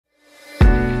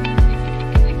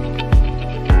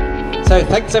So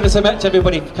thanks ever so much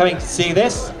everybody for coming to see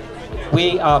this.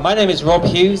 My name is Rob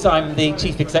Hughes, I'm the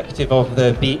Chief Executive of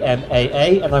the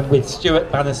BMAA, and I'm with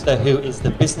Stuart Bannister, who is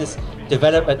the Business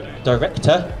Development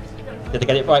Director. Did I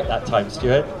get it right that time,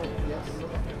 Stuart?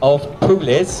 Of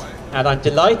Pooleys, and I'm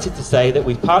delighted to say that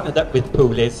we've partnered up with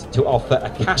Pooleys to offer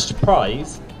a cash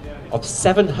prize of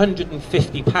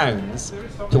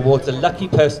 £750 towards a lucky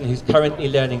person who's currently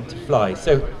learning to fly.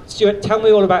 So, Stuart, tell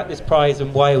me all about this prize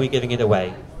and why are we giving it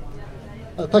away?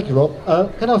 Thank you, Rob.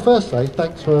 Can I first say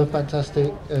thanks for a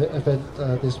fantastic event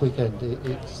this weekend.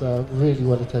 It's really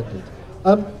well attended.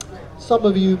 Some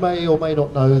of you may or may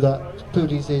not know that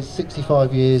Pooleys is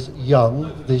 65 years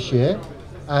young this year,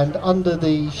 and under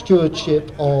the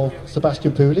stewardship of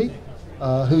Sebastian Pooley,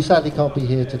 who sadly can't be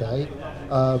here today,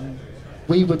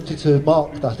 we wanted to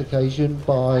mark that occasion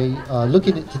by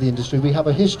looking into the industry. We have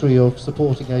a history of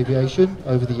supporting aviation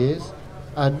over the years,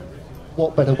 and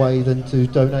what better way than to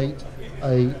donate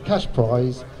a cash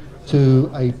prize to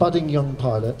a budding young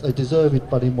pilot, a deserved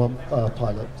budding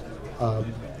pilot,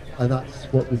 and that's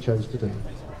what we chose to do.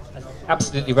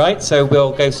 Absolutely right, so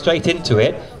we'll go straight into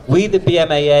it. We, the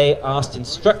BMAA, asked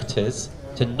instructors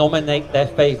to nominate their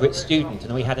favourite student,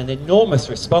 and we had an enormous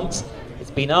response. It's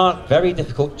been our very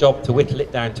difficult job to whittle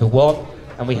it down to one,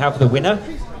 and we have the winner.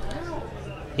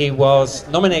 He was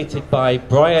nominated by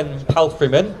Brian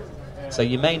Palfreyman, so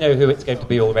you may know who it's going to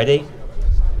be already.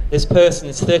 This person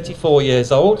is 34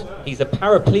 years old. He's a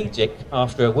paraplegic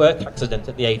after a work accident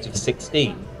at the age of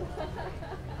 16.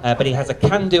 But he has a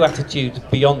can-do attitude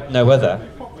beyond no other.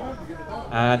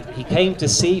 And he came to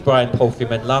see Brian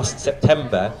Palfreyman last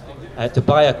September to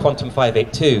buy a Quantum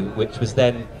 582, which was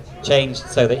then changed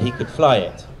so that he could fly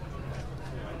it.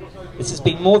 This has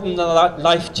been more than a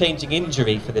life-changing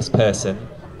injury for this person,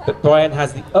 but Brian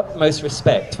has the utmost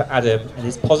respect for Adam and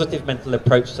his positive mental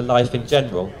approach to life in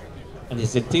general, and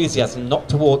his enthusiasm not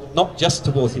just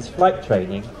towards his flight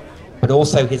training, but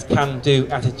also his can-do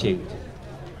attitude.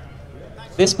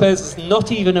 This person's not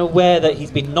even aware that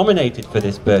he's been nominated for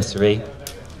this bursary,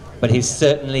 but he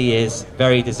certainly is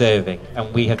very deserving,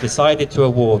 and we have decided to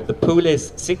award the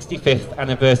Pooleys 65th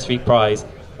anniversary prize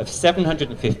of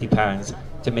 £750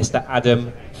 to Mr.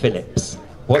 Adam Phillips.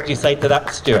 What do you say to that,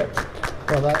 Stuart?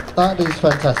 Well, that is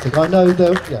fantastic. I know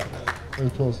that, yeah,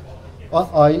 of course.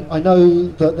 I know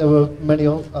that there were many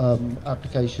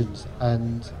applications,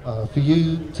 and for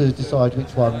you to decide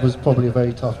which one was probably a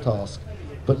very tough task.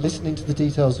 But listening to the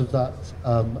details of that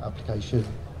application,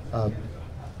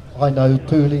 I know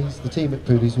Pooleys, the team at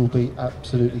Pooleys, will be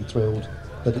absolutely thrilled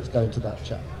that it's going to that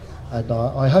chap. And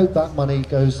I hope that money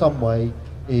goes some way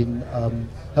in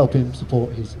helping him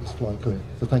support his flight career.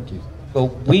 So thank you. Well,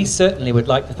 we certainly would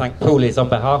like to thank Pooleys on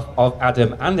behalf of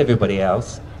Adam and everybody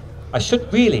else. I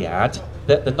should really add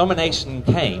that the nomination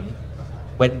came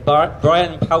when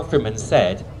Brian Palfreyman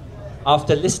said,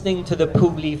 after listening to the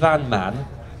Pooley van man,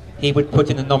 he would put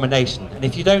in a nomination. And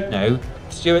if you don't know,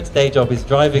 Stuart's day job is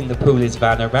driving the Pooleys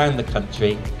van around the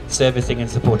country, servicing and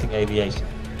supporting aviation.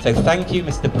 So thank you,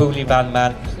 Mr. Pooley van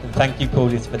man, and thank you,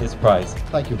 Pooleys, for this prize.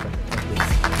 Thank you.